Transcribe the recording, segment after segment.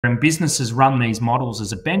And businesses run these models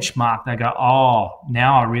as a benchmark. They go, oh,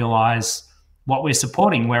 now I realise what we're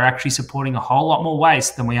supporting. We're actually supporting a whole lot more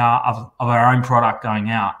waste than we are of our own product going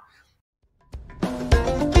out.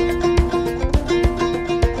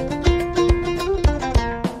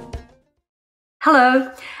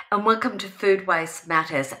 Hello and welcome to Food Waste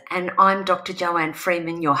Matters, and I'm Dr. Joanne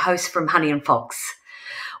Freeman, your host from Honey and Fox.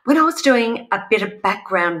 When I was doing a bit of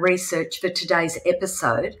background research for today's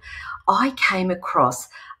episode, I came across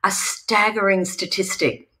a staggering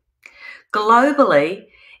statistic. Globally,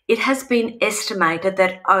 it has been estimated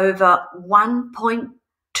that over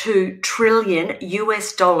 1.2 trillion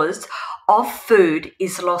US dollars of food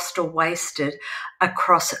is lost or wasted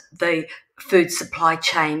across the food supply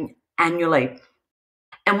chain annually.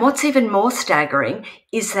 And what's even more staggering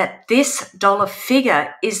is that this dollar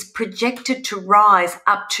figure is projected to rise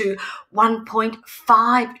up to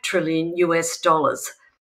 1.5 trillion US dollars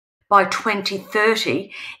by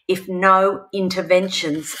 2030 if no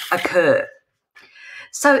interventions occur.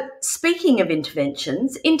 So speaking of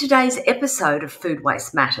interventions, in today's episode of Food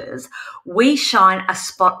Waste Matters, we shine a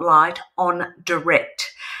spotlight on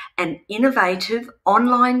Direct, an innovative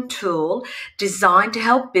online tool designed to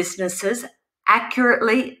help businesses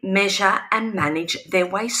accurately measure and manage their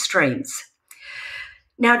waste streams.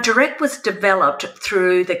 Now, Direct was developed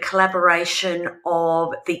through the collaboration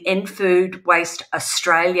of the End Food Waste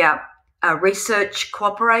Australia Research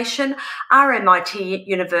Cooperation, RMIT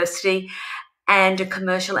University, and a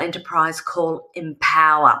commercial enterprise called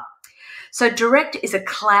Empauer. So Direct is a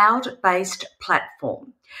cloud-based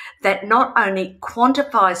platform that not only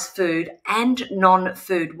quantifies food and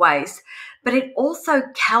non-food waste, but it also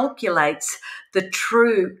calculates the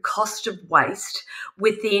true cost of waste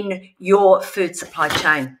within your food supply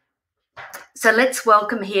chain. So let's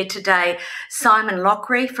welcome here today Simon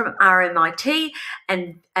Lockery from RMIT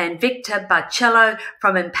and Victor Barichello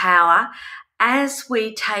from Empauer as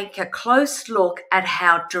we take a close look at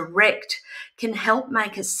how Direct can help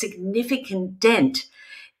make a significant dent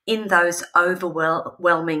in those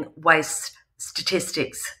overwhelming waste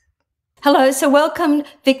statistics. Hello, so welcome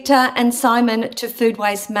Victor and Simon to Food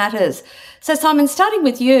Waste Matters. So Simon, starting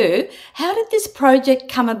with you, how did this project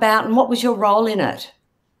come about and what was your role in it?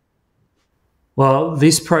 Well,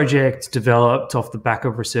 this project developed off the back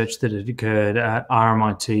of research that had occurred at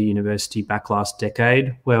RMIT University back last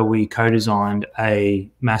decade, where we co-designed a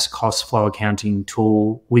mass cost flow accounting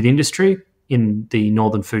tool with industry in the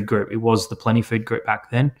Northern Food Group. It was the Plenty Food Group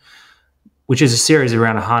back then, which is a series of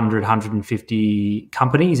around 100, 150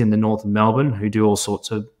 companies in the north of Melbourne who do all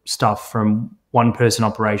sorts of stuff from one-person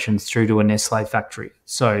operations through to a Nestle factory.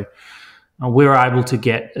 So we were able to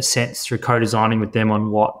get a sense through co-designing with them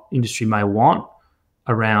on what industry may want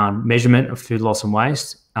around measurement of food loss and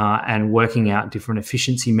waste and working out different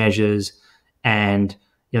efficiency measures and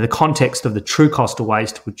the context of the true cost of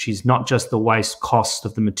waste, which is not just the waste cost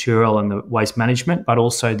of the material and the waste management, but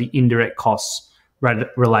also the indirect costs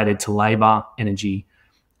related to labour, energy,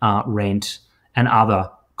 rent, and other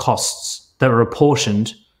costs that are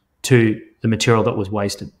apportioned to the material that was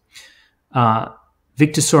wasted.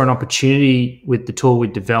 Victor saw an opportunity with the tool we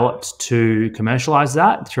developed to commercialise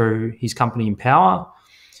that through his company Empauer.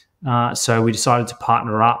 So we decided to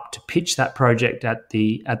partner up to pitch that project at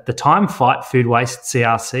the time Fight Food Waste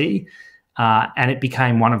CRC, and it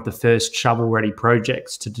became one of the first shovel-ready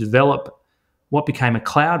projects to develop what became a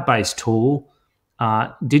cloud-based tool,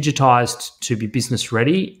 digitised to be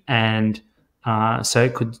business-ready, and so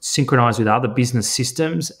it could synchronise with other business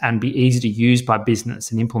systems and be easy to use by business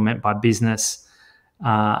and implement by business,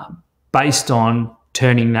 based on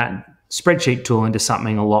turning that spreadsheet tool into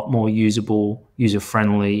something a lot more usable,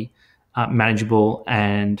 user-friendly, manageable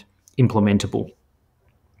and implementable.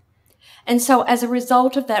 And so as a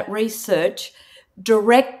result of that research,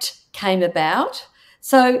 Direct came about.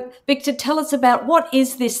 So Victor, tell us about what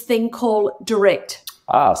is this thing called Direct?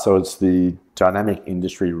 So it's the Dynamic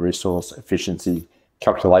Industry Resource Efficiency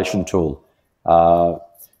Calculation Tool. So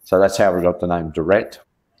that's how we got the name Direct.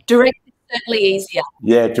 Direct is certainly easier.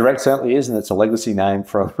 Yeah, Direct certainly is, and it's a legacy name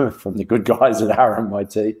from the good guys at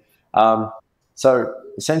RMIT. So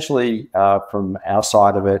essentially, from our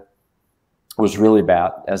side of it, was really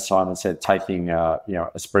about, as Simon said, taking a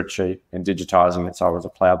spreadsheet and digitizing it so it was a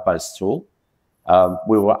cloud-based tool.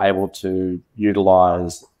 We were able to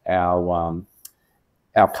utilize our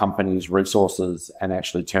company's resources and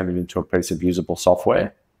actually turn it into a piece of usable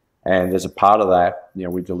software. And as a part of that,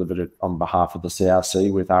 we delivered it on behalf of the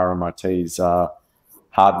CRC with RMIT's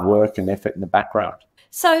hard work and effort in the background.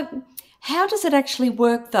 So how does it actually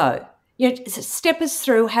work though? Step us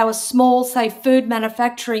through how a small, say, food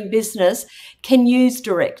manufacturing business can use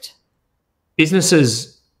Direct.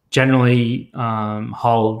 Businesses generally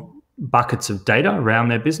hold buckets of data around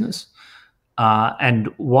their business. And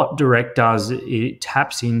what Direct does, it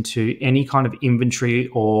taps into any kind of inventory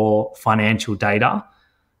or financial data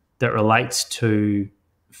that relates to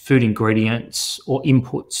food ingredients or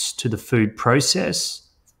inputs to the food process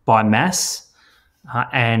by mass,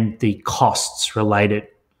 and the costs related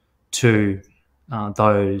to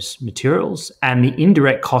those materials, and the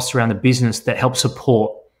indirect costs around the business that help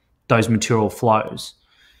support those material flows.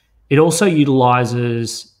 It also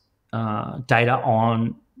utilizes data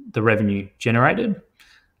on the revenue generated,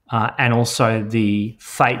 and also the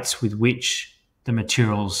fates with which the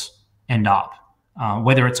materials end up,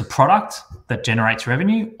 whether it's a product that generates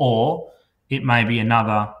revenue or it may be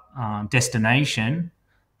another destination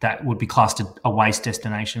that would be classed a waste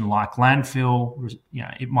destination like landfill.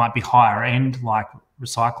 It might be higher end like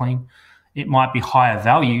recycling. It might be higher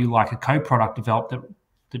value like a co-product developed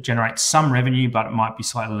that generates some revenue, but it might be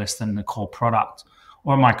slightly less than the core product.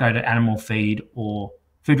 Or it might go to animal feed or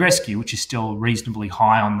food rescue, which is still reasonably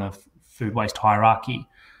high on the food waste hierarchy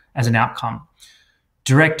as an outcome.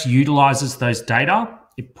 Direct utilizes those data.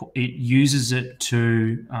 It uses it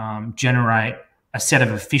to generate a set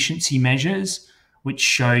of efficiency measures which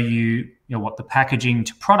show you, what the packaging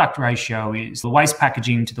to product ratio is, the waste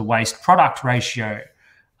packaging to the waste product ratio,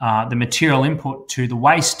 the material input to the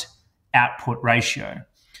waste output ratio.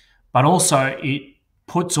 But also it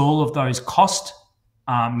puts all of those cost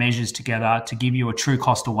measures together to give you a true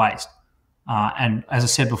cost of waste. And as I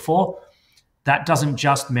said before, that doesn't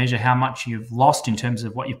just measure how much you've lost in terms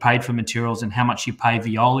of what you paid for materials and how much you pay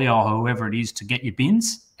Veolia or whoever it is to get your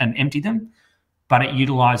bins and empty them, but it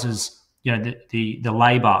utilizes the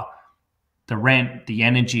labour, the rent, the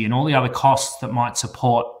energy, and all the other costs that might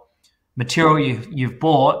support material you've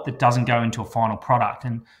bought that doesn't go into a final product.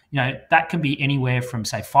 And that can be anywhere from,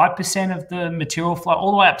 say, 5% of the material flow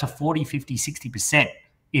all the way up to 40, 50, 60%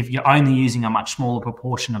 if you're only using a much smaller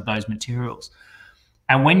proportion of those materials.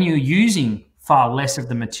 And when you're using far less of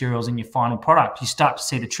the materials in your final product, you start to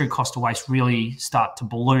see the true cost of waste really start to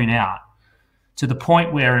balloon out, to the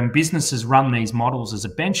point where when businesses run these models as a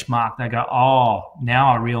benchmark, they go, oh,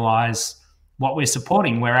 now I realise what we're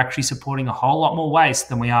supporting. We're actually supporting a whole lot more waste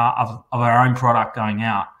than we are of our own product going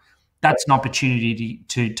out. That's an opportunity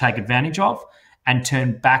to take advantage of and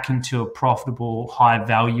turn back into a profitable, high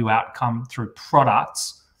value outcome through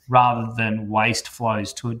products rather than waste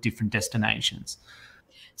flows to different destinations.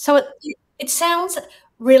 So it sounds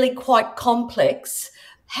really quite complex.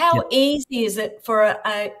 How easy is it for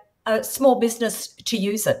a small business to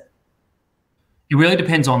use it? It really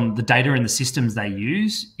depends on the data and the systems they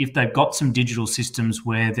use. If they've got some digital systems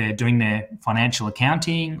where they're doing their financial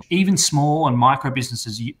accounting, even small and micro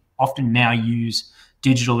businesses often now use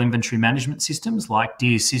digital inventory management systems like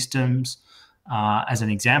Deere Systems, as an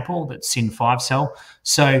example, that Sin 5 sell.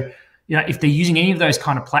 So, if they're using any of those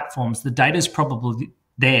kind of platforms, the data is probably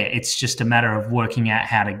there. It's just a matter of working out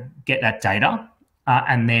how to get that data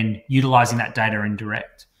and then utilizing that data in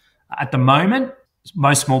Direct. At the moment,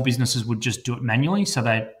 most small businesses would just do it manually. So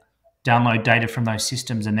they download data from those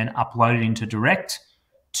systems and then upload it into Direct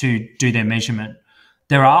to do their measurement.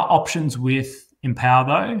 There are options with Empauer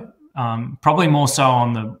though, probably more so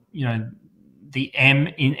on the M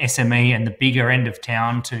in SME and the bigger end of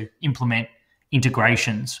town to implement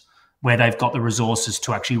integrations where they've got the resources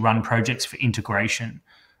to actually run projects for integration,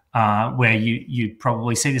 where you'd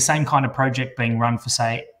probably see the same kind of project being run for,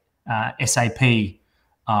 say, SAP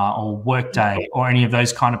or Workday or any of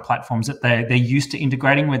those kind of platforms that they're used to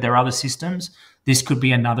integrating with their other systems. This could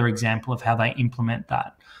be another example of how they implement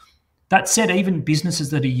that. That said, even businesses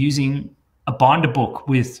that are using a binder book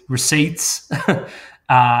with receipts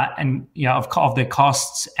and of their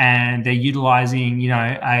costs, and they're utilizing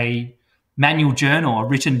a manual journal, a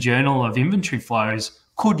written journal of inventory flows,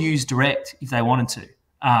 could use Direct if they wanted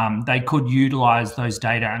to. They could utilize those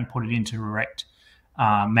data and put it into Direct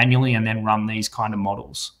manually and then run these kind of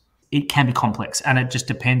models. It can be complex, and it just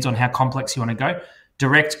depends on how complex you want to go.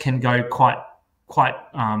 Direct can go quite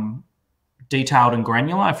detailed and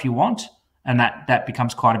granular if you want, and that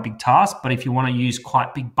becomes quite a big task. But if you want to use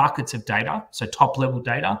quite big buckets of data, so top level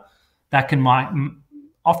data, that can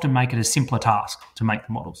often make it a simpler task to make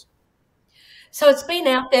the models. So it's been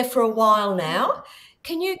out there for a while now.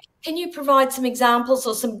 Can you provide some examples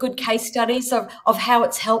or some good case studies of how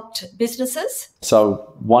it's helped businesses?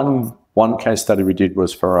 So one case study we did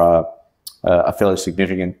was for a fairly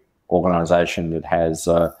significant organisation that has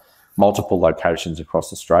multiple locations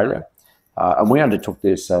across Australia. And we undertook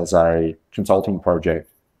this as a consulting project,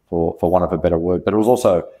 for want of a better word, but it was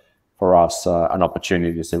also for us an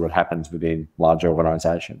opportunity to see what happens within large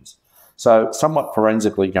organisations. So somewhat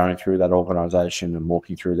forensically going through that organisation and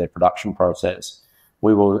walking through their production process,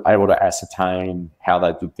 we were able to ascertain how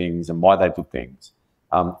they did things and why they did things,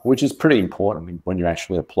 which is pretty important when you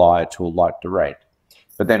actually apply a tool like Direct.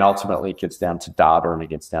 But then ultimately it gets down to data and it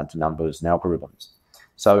gets down to numbers and algorithms.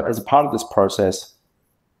 So as a part of this process,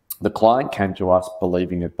 the client came to us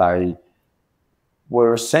believing that they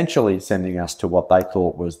were essentially sending us to what they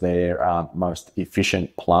thought was their most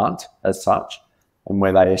efficient plant as such, and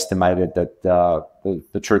where they estimated that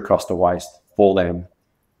the true cost of waste for them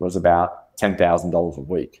was about $10,000 a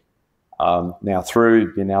week. Now,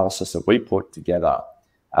 through the analysis that we put together,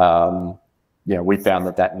 we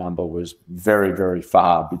found that number was very, very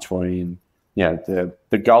far between,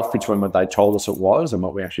 the gulf between what they told us it was and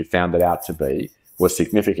what we actually found it out to be was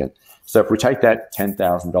significant. So if we take that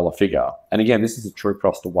 $10,000 figure, and again, this is a true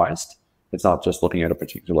cost of waste, it's not just looking at a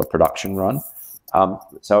particular production run.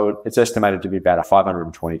 So it's estimated to be about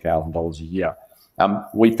 $520,000 a year.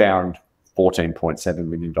 We found $14.7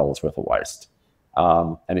 million worth of waste.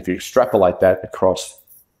 And if you extrapolate that across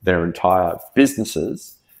their entire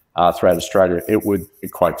businesses throughout Australia, it would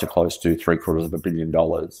equate to close to $750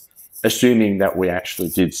 million, assuming that we actually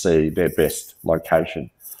did see their best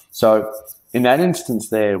location. So in that instance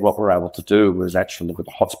there, what we're able to do was actually look at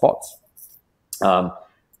the hotspots.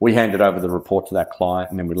 We handed over the report to that client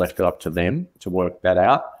and then we left it up to them to work that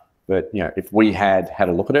out. But, if we had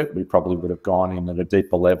a look at it, we probably would have gone in at a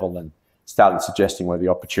deeper level and started suggesting where the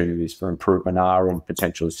opportunities for improvement are and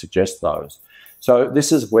potentially suggest those. So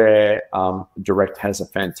this is where Direct has a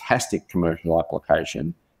fantastic commercial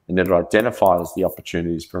application, and it identifies the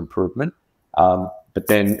opportunities for improvement, but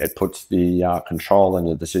then it puts the control and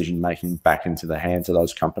the decision-making back into the hands of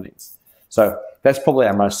those companies. So that's probably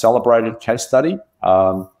our most celebrated case study.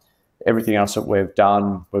 Everything else that we've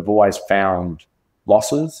done, we've always found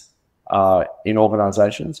losses in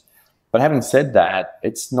organisations. But having said that,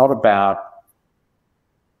 it's not about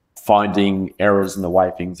finding errors in the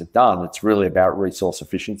way things are done. It's really about resource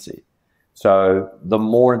efficiency. So the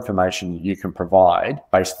more information you can provide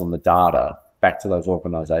based on the data back to those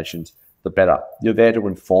organisations, the better. You're there to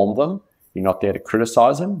inform them. You're not there to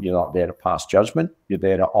criticise them. You're not there to pass judgment. You're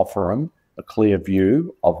there to offer them a clear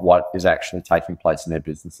view of what is actually taking place in their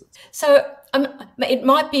businesses. So it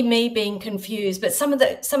might be me being confused, but some of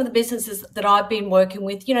the businesses that I've been working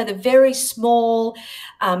with, the very small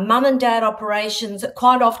mum and dad operations that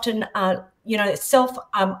quite often self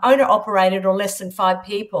owner operated or less than 5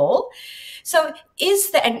 people. So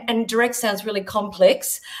and Direct sounds really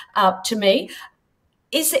complex to me.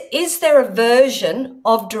 Is there a version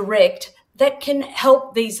of Direct that can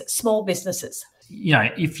help these small businesses?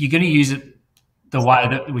 If you're going to use it the way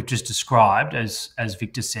that we've just described, as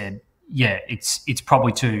Victor said, it's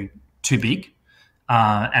probably too big,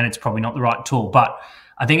 and it's probably not the right tool. But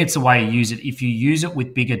I think it's the way you use it. If you use it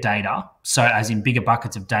with bigger data, so as in bigger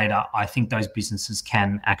buckets of data, I think those businesses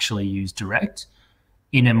can actually use Direct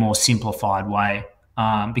in a more simplified way.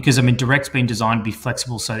 Because Direct's been designed to be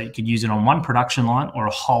flexible so that you could use it on one production line or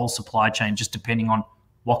a whole supply chain, just depending on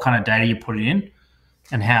what kind of data you put it in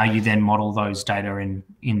and how you then model those data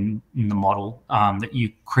in the model that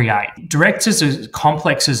you create. Direct is as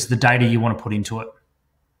complex as the data you want to put into it,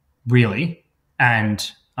 really,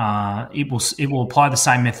 and it will apply the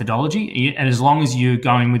same methodology. And as long as you're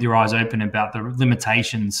going with your eyes open about the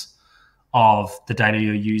limitations of the data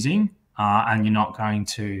you're using, and you're not going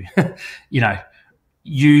to,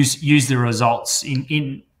 use the results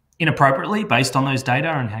inappropriately based on those data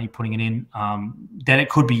and how you're putting it in, then it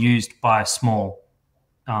could be used by small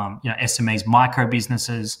SMEs, micro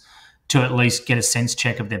businesses, to at least get a sense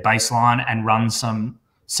check of their baseline and run some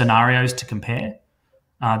scenarios to compare.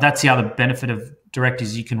 That's the other benefit of Direct,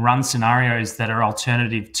 is you can run scenarios that are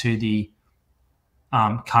alternative to the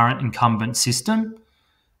current incumbent system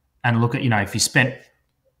and look at, if you spent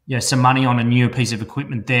some money on a newer piece of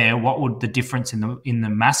equipment there, what would the difference in the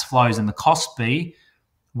mass flows and the cost be?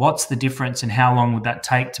 What's the difference and how long would that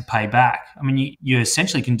take to pay back? You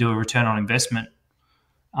essentially can do a return on investment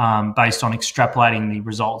based on extrapolating the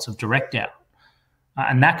results of Direct out.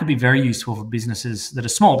 And that could be very useful for businesses that are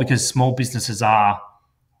small, because small businesses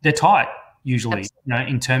they're tight usually,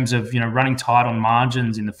 in terms of, running tight on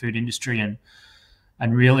margins in the food industry,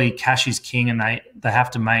 and really cash is king, and they have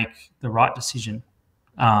to make the right decision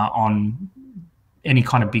on any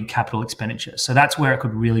kind of big capital expenditure. So that's where it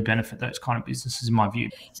could really benefit those kind of businesses, in my view.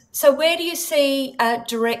 So where do you see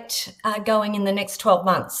Direct going in the next 12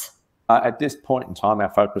 months? At this point in time, our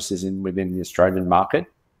focus is within the Australian market,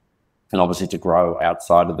 and obviously to grow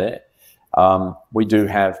outside of there. We do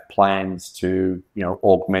have plans to,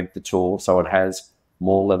 augment the tool so it has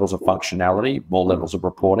more levels of functionality, more levels of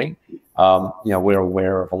reporting. We're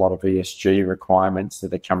aware of a lot of ESG requirements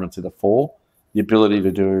that are coming to the fore. The ability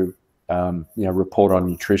to do, report on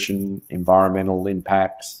nutrition, environmental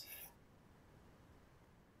impacts,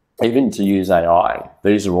 even to use AI.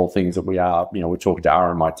 These are all things that we're talking to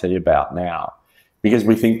RMIT about now, because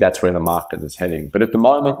we think that's where the market is heading. But at the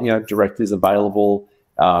moment, direct is available.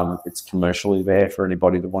 It's commercially there for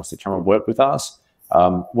anybody that wants to come and work with us.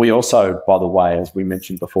 We also, by the way, as we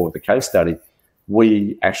mentioned before with the case study,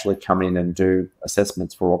 we actually come in and do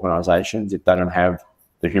assessments for organizations if they don't have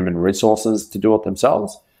the human resources to do it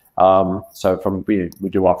themselves. We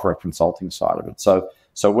do offer a consulting side of it.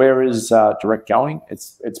 So where is direct going?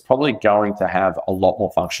 It's probably going to have a lot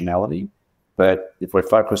more functionality, but if we're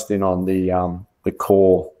focused in on the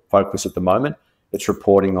core focus at the moment, it's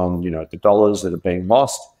reporting on the dollars that are being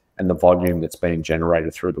lost and the volume that's being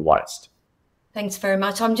generated through the waste. Thanks very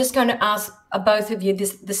much. I'm just going to ask both of you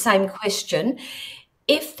the same question.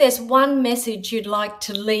 If there's one message you'd like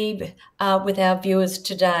to leave with our viewers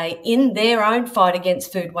today in their own fight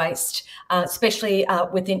against food waste, especially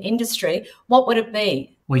within industry, what would it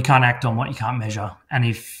be? Well, you can't act on what you can't measure. And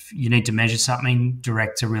if you need to measure something,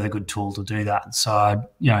 direct's a really good tool to do that. So I'd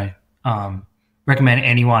recommend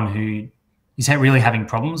anyone who is really having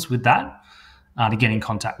problems with that to get in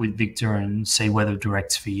contact with Victor and see whether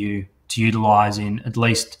direct's for you to utilise in at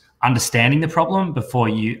least understanding the problem before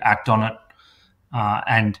you act on it.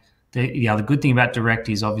 And the other good thing about direct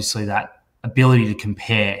is obviously that ability to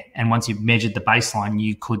compare. And once you've measured the baseline,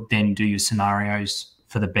 you could then do your scenarios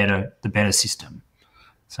for the better system.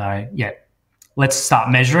 So yeah, let's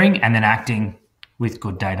start measuring and then acting with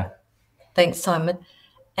good data. Thanks, Simon.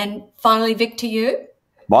 And finally, Victor, you?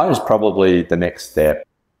 Mine is probably the next step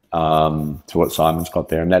to what Simon's got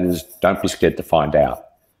there, and that is don't be scared to find out.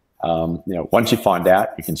 Once you find out,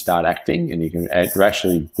 you can start acting, and you're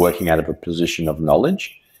actually working out of a position of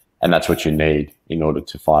knowledge, and that's what you need in order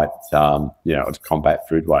to fight, to combat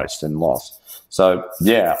food waste and loss. So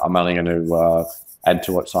yeah, I'm only going to add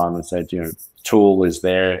to what Simon said. Tool is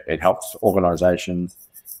there; it helps organisations.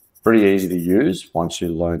 Pretty easy to use once you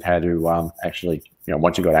learn how to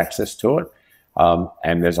once you got access to it.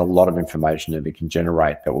 And there's a lot of information that it can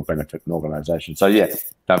generate that will benefit an organisation. So yeah,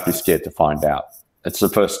 don't be scared to find out. It's the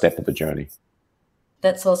first step of the journey.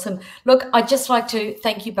 That's awesome. Look, I'd just like to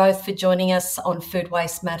thank you both for joining us on Food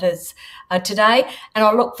Waste Matters today, and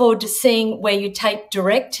I look forward to seeing where you take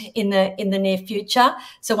direct in the near future.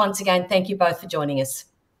 So once again, thank you both for joining us.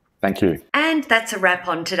 Thank you. And that's a wrap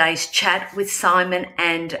on today's chat with Simon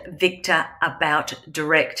and Victor about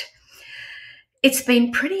direct. It's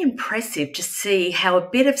been pretty impressive to see how a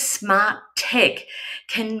bit of smart tech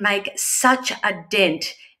can make such a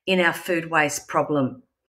dent in our food waste problem.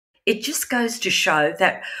 It just goes to show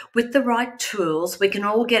that with the right tools, we can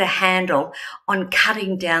all get a handle on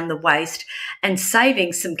cutting down the waste and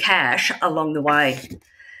saving some cash along the way.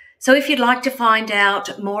 So if you'd like to find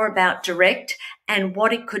out more about direct and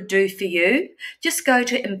what it could do for you, just go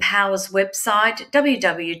to Empauer's website,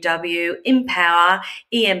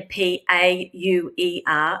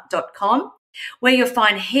 www.empauer.com, where you'll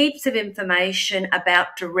find heaps of information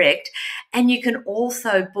about direct, and you can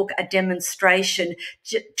also book a demonstration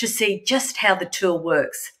to see just how the tool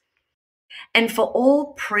works. And for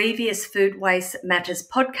all previous Food Waste Matters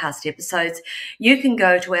podcast episodes, you can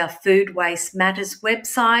go to our Food Waste Matters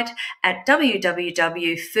website at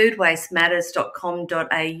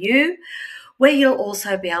www.foodwastematters.com.au, where you'll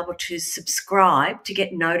also be able to subscribe to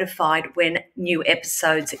get notified when new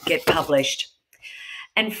episodes get published.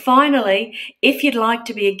 And finally, if you'd like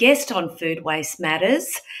to be a guest on Food Waste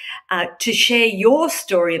Matters, to share your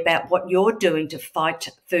story about what you're doing to fight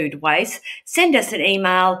food waste, send us an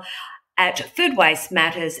email at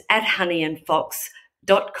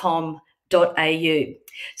foodwastematters@honeyandfox.com.au.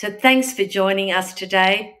 So thanks for joining us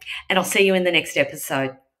today, and I'll see you in the next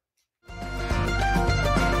episode.